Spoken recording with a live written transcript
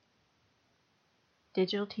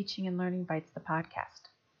Digital Teaching and Learning Bites, the podcast,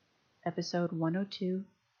 episode 102,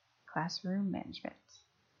 Classroom Management.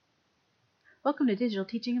 Welcome to Digital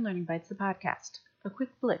Teaching and Learning Bites, the podcast, a quick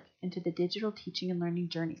look into the digital teaching and learning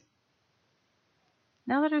journey.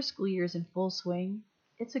 Now that our school year is in full swing,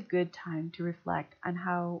 it's a good time to reflect on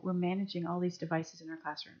how we're managing all these devices in our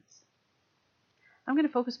classrooms. I'm going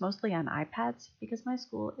to focus mostly on iPads because my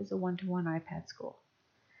school is a one-to-one iPad school.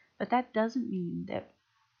 But that doesn't mean that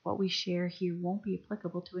what we share here won't be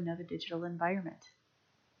applicable to another digital environment.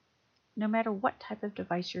 No matter what type of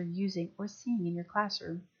device you're using or seeing in your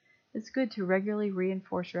classroom, it's good to regularly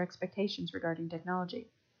reinforce your expectations regarding technology.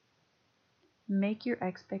 Make your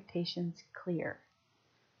expectations clear.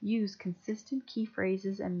 Use consistent key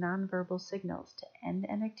phrases and nonverbal signals to end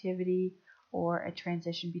an activity or a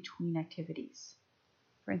transition between activities.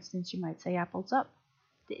 For instance, you might say apples up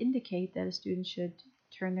to indicate that a student should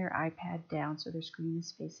turn their iPad down so their screen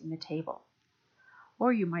is facing the table.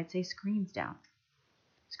 Or you might say screens down.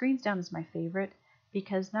 Screens down is my favorite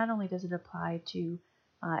because not only does it apply to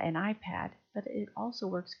an iPad, but it also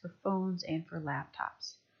works for phones and for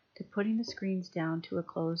laptops, to putting the screens down to a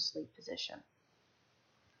closed sleep position.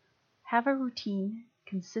 Have a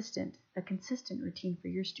consistent routine for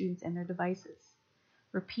your students and their devices.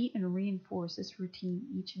 Repeat and reinforce this routine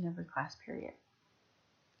each and every class period.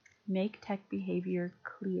 Make tech behavior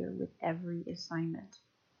clear with every assignment,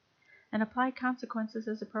 and apply consequences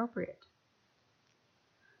as appropriate.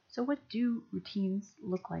 So what do routines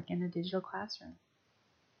look like in a digital classroom?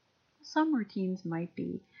 Some routines might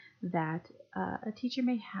be that a teacher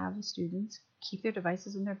may have students keep their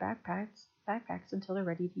devices in their backpacks until they're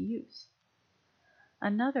ready to use.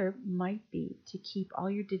 Another might be to keep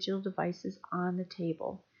all your digital devices on the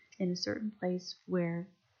table in a certain place where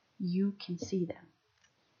you can see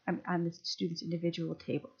them, on the students' individual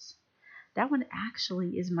tables. That one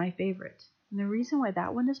actually is my favorite. And the reason why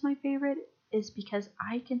that one is my favorite is because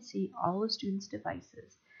I can see all the students'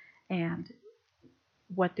 devices and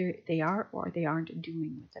what they are or they aren't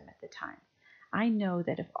doing with them at the time. I know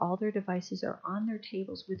that if all their devices are on their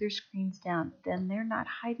tables with their screens down, then they're not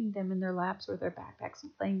hiding them in their laps or their backpacks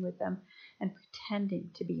and playing with them and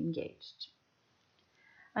pretending to be engaged.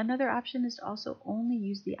 Another option is to also only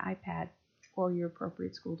use the iPad or your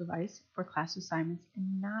appropriate school device for class assignments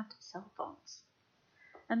and not cell phones.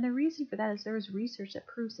 And the reason for that is there is research that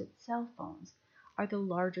proves that cell phones are the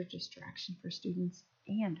larger distraction for students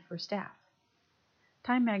and for staff.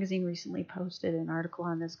 Time Magazine recently posted an article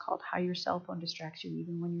on this called How Your Cell Phone Distracts You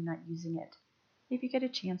Even When You're Not Using It. If you get a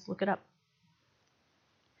chance, look it up.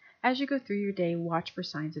 As you go through your day, watch for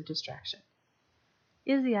signs of distraction.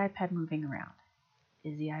 Is the iPad moving around?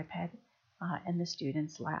 Is the iPad in the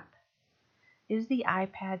student's lap? Is the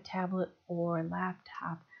iPad, tablet, or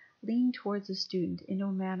laptop leaned towards the student in a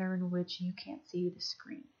manner in which you can't see the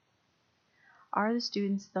screen? Are the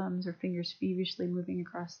student's thumbs or fingers feverishly moving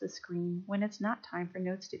across the screen when it's not time for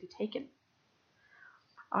notes to be taken?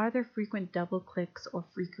 Are there frequent double clicks or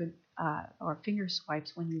finger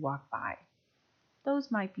swipes when you walk by?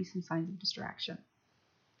 Those might be some signs of distraction.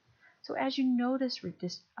 So as you notice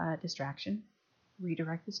distraction,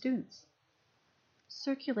 redirect the students.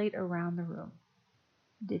 Circulate around the room.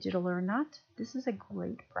 Digital or not, this is a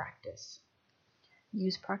great practice.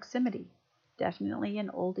 Use proximity, definitely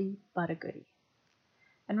an oldie but a goodie.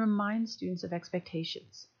 And remind students of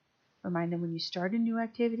expectations. Remind them when you start a new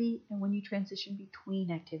activity and when you transition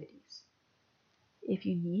between activities. If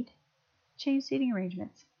you need, change seating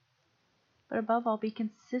arrangements. But above all, be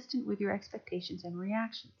consistent with your expectations and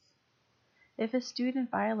reactions. If a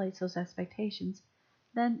student violates those expectations,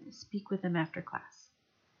 then speak with them after class.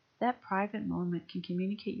 That private moment can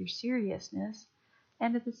communicate your seriousness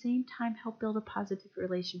and at the same time help build a positive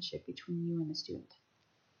relationship between you and the student.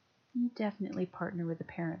 You definitely partner with the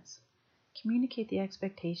parents. Communicate the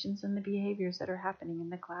expectations and the behaviors that are happening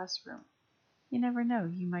in the classroom. You never know,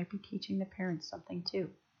 you might be teaching the parents something too.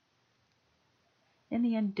 In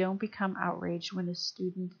the end, don't become outraged when a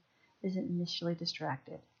student isn't initially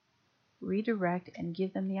distracted. Redirect and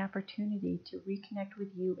give them the opportunity to reconnect with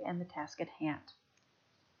you and the task at hand.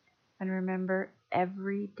 And remember,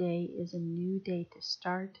 every day is a new day to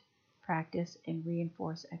start, practice, and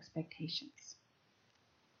reinforce expectations.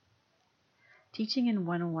 Teaching in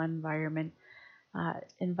one-on-one environment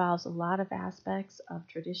involves a lot of aspects of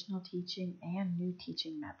traditional teaching and new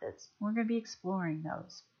teaching methods. We're going to be exploring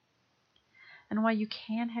those. And while you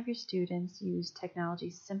can have your students use technology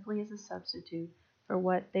simply as a substitute for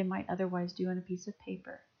what they might otherwise do on a piece of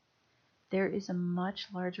paper, there is a much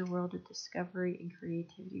larger world of discovery and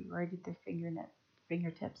creativity right at their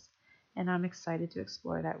fingertips, and I'm excited to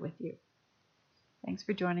explore that with you. Thanks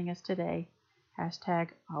for joining us today. Hashtag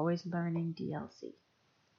always learning DLC.